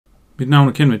Mit navn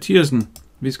er Ken Mathiasen.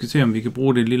 Vi skal se, om vi kan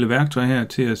bruge det lille værktøj her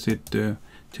til at sætte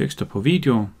tekster på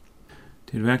video.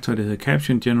 Det er et værktøj, der hedder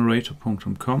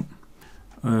captiongenerator.com.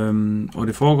 Og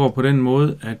det foregår på den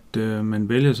måde, at man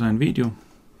vælger sig en video.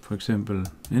 For eksempel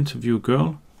Interview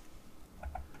Girl.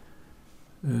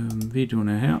 Videoen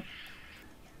er her.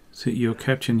 Se your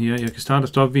caption her. Jeg kan starte og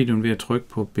stoppe videoen ved at trykke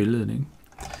på billedet. Ikke?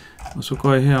 Og så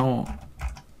går jeg herover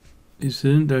i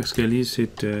siden. Der skal jeg lige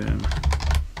sætte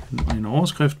en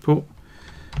overskrift på.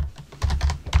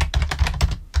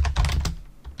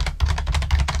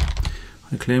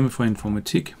 Reklame for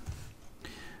infomatik.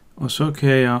 Og så kan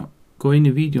jeg gå ind i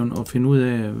videoen og finde ud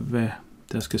af, hvad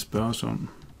der skal spørges om.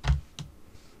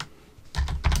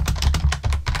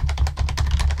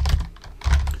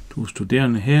 Du er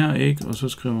studerende her, ikke? Og så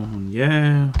skriver hun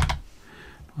ja.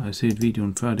 Og jeg har set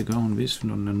videoen før, det gør hun vist,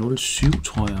 når den er 07,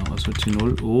 tror jeg, og så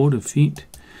til 08, fint.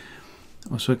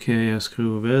 Og så kan jeg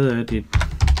skrive, hvad er det?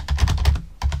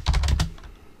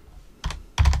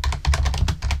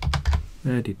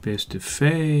 Hvad er dit bedste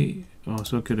fag? Og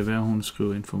så kan det være, at hun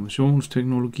skriver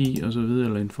informationsteknologi og så videre,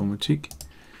 eller informatik.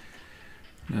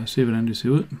 Lad os se, hvordan det ser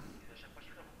ud.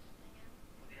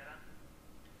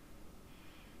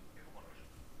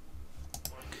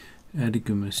 Er det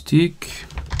gymnastik?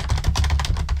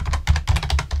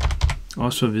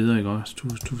 Og så videre, ikke også?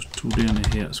 Studerende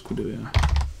her skulle det være.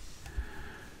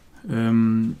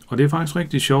 Og det er faktisk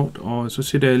rigtig sjovt, og så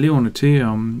sætter eleverne til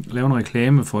at lave en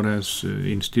reklame for deres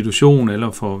institution,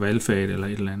 eller for valgfaget, eller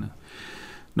et eller andet.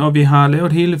 Når vi har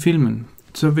lavet hele filmen,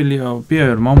 så vil jeg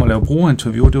bede dem om at lave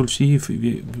brugerinterview. Det vil sige, at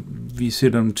vi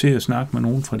sætter dem til at snakke med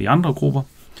nogen fra de andre grupper,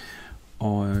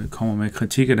 og kommer med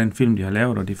kritik af den film, de har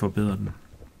lavet, og de forbedrer den.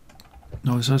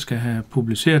 Når vi så skal have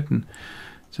publiceret den,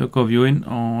 så går vi jo ind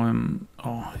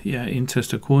og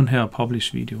indtaster koden her og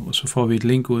publish video, og så får vi et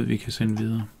link ud, vi kan sende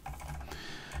videre.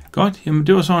 Godt, jamen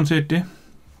det var sådan set det.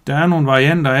 Der er nogle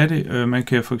varianter af det. Man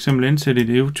kan for eksempel indsætte et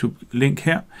YouTube-link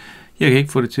her. Jeg kan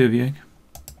ikke få det til at virke.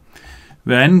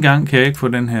 Hver anden gang kan jeg ikke få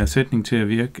den her sætning til at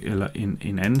virke, eller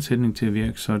en anden sætning til at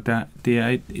virke. Så det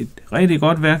er et rigtig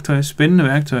godt værktøj, spændende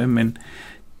værktøj, men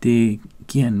det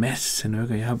giver en masse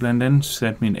nykker. Jeg har blandt andet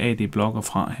sat min AD-blogger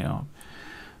fra heroppe.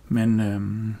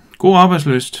 Men god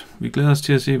arbejdslyst. Vi glæder os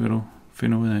til at se, hvad du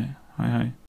finder ud af. Hej hej.